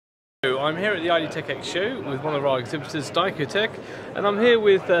I'm here at the IDTechEx show with one of our exhibitors, Dycotec, and I'm here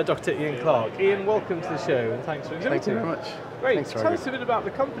with Dr. Ian Clark. Ian, welcome to the show and thanks for exhibiting. Thank you very much. Great. Tell us a bit about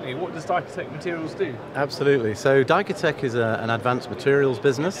the company. What does Dycotec Materials do? Absolutely. So Dycotec is an advanced materials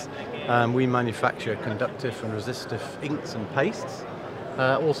business. We manufacture conductive and resistive inks and pastes,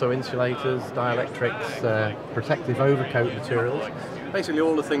 also insulators, dielectrics, protective overcoat materials. Basically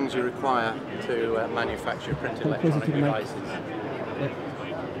all the things you require to manufacture printed electronic devices.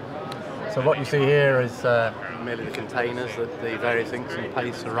 So what you see here is merely the containers that the various inks and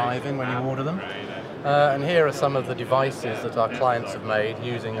pastes arrive in when you order them. And here are some of the devices that our clients have made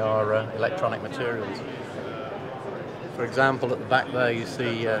using our electronic materials. For example, at the back there you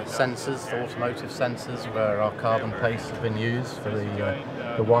see sensors, automotive sensors, where our carbon pastes have been used for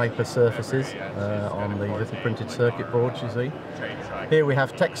the wiper surfaces on the little printed circuit boards you see. Here we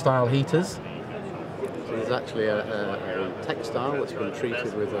have textile heaters. So there's actually a textile that's been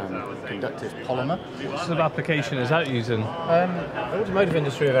treated with conductive polymer. What sort of application is that using? The automotive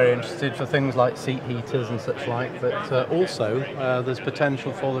industry are very interested for things like seat heaters and such like, but also there's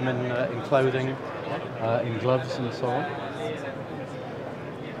potential for them in clothing, in gloves and so on.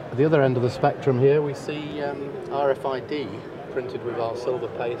 At the other end of the spectrum here we see RFID printed with our silver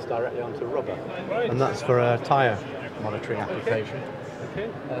paste directly onto rubber, and that's for a tyre monitoring application. Okay.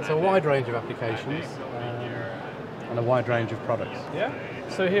 So a wide range of applications and a wide range of products. Yeah.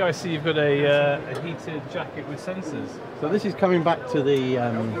 So here I see you've got a heated jacket with sensors. So this is coming back to the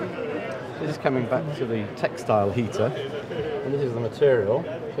textile heater, and this is the material.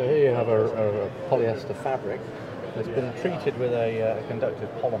 So here you have a polyester fabric that's been treated with a conductive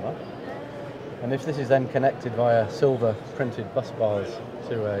polymer, and if this is then connected via silver printed bus bars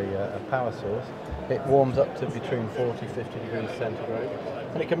to a power source, it warms up to between 40-50 degrees centigrade,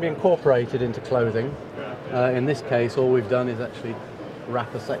 and it can be incorporated into clothing. In this case, all we've done is actually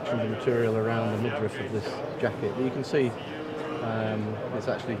wrap a section of material around the midriff of this jacket. But you can see it's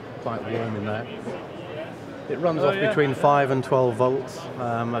actually quite warm in there. It runs off between 5 and 12 volts.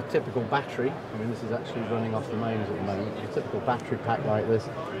 A typical battery, I mean this is actually running off the mains at the moment, a typical battery pack like this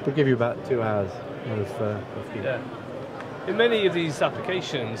will give you about 2 hours of heat. Yeah. In many of these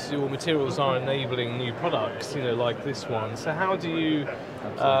applications, your materials are enabling new products, like this one. So how do you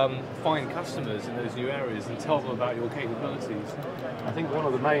find customers in those new areas and tell them about your capabilities? I think one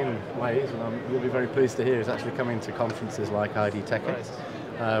of the main ways, and you'll be very pleased to hear, is actually coming to conferences like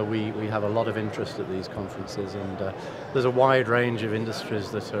IDTechEx. We have a lot of interest at these conferences, and there's a wide range of industries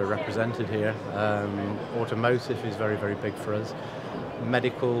that are represented here. Automotive is very, very big for us.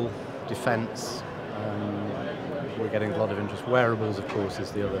 Medical, defence. We're getting a lot of interest. Wearables, of course,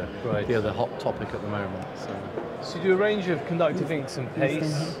 is the other hot topic at the moment. So you do a range of conductive inks and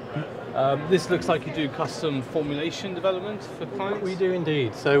pastes. This looks like you do custom formulation development for clients? We do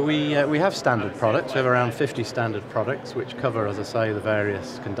indeed. So we have standard products. We have around 50 standard products which cover, as I say, the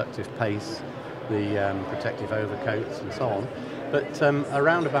various conductive pastes, the protective overcoats and so on. But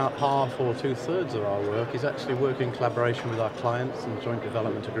around about half or 2/3 of our work is actually working in collaboration with our clients and joint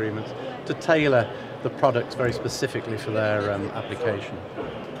development agreements to tailor the products very specifically for their application.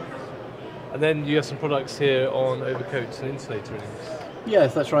 And then you have some products here on overcoats and insulator inks.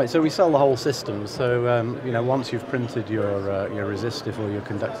 Yes, that's right. So we sell the whole system. So once you've printed your resistive or your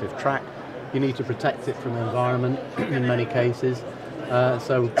conductive track, you need to protect it from the environment in many cases.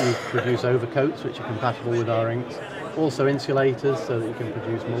 So we produce overcoats which are compatible with our inks. Also insulators so that you can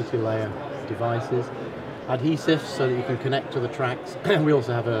produce multi-layer devices. Adhesives so that you can connect to the tracks. We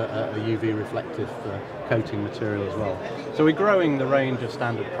also have a UV reflective coating material as well. So we're growing the range of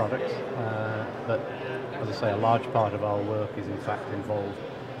standard products, but as I say, a large part of our work is in fact involved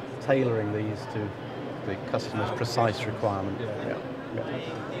tailoring these to the customer's precise requirement.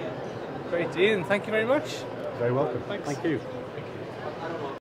 Great, Ian, thank you very much. Very welcome. Thanks. Thank you. Thank you.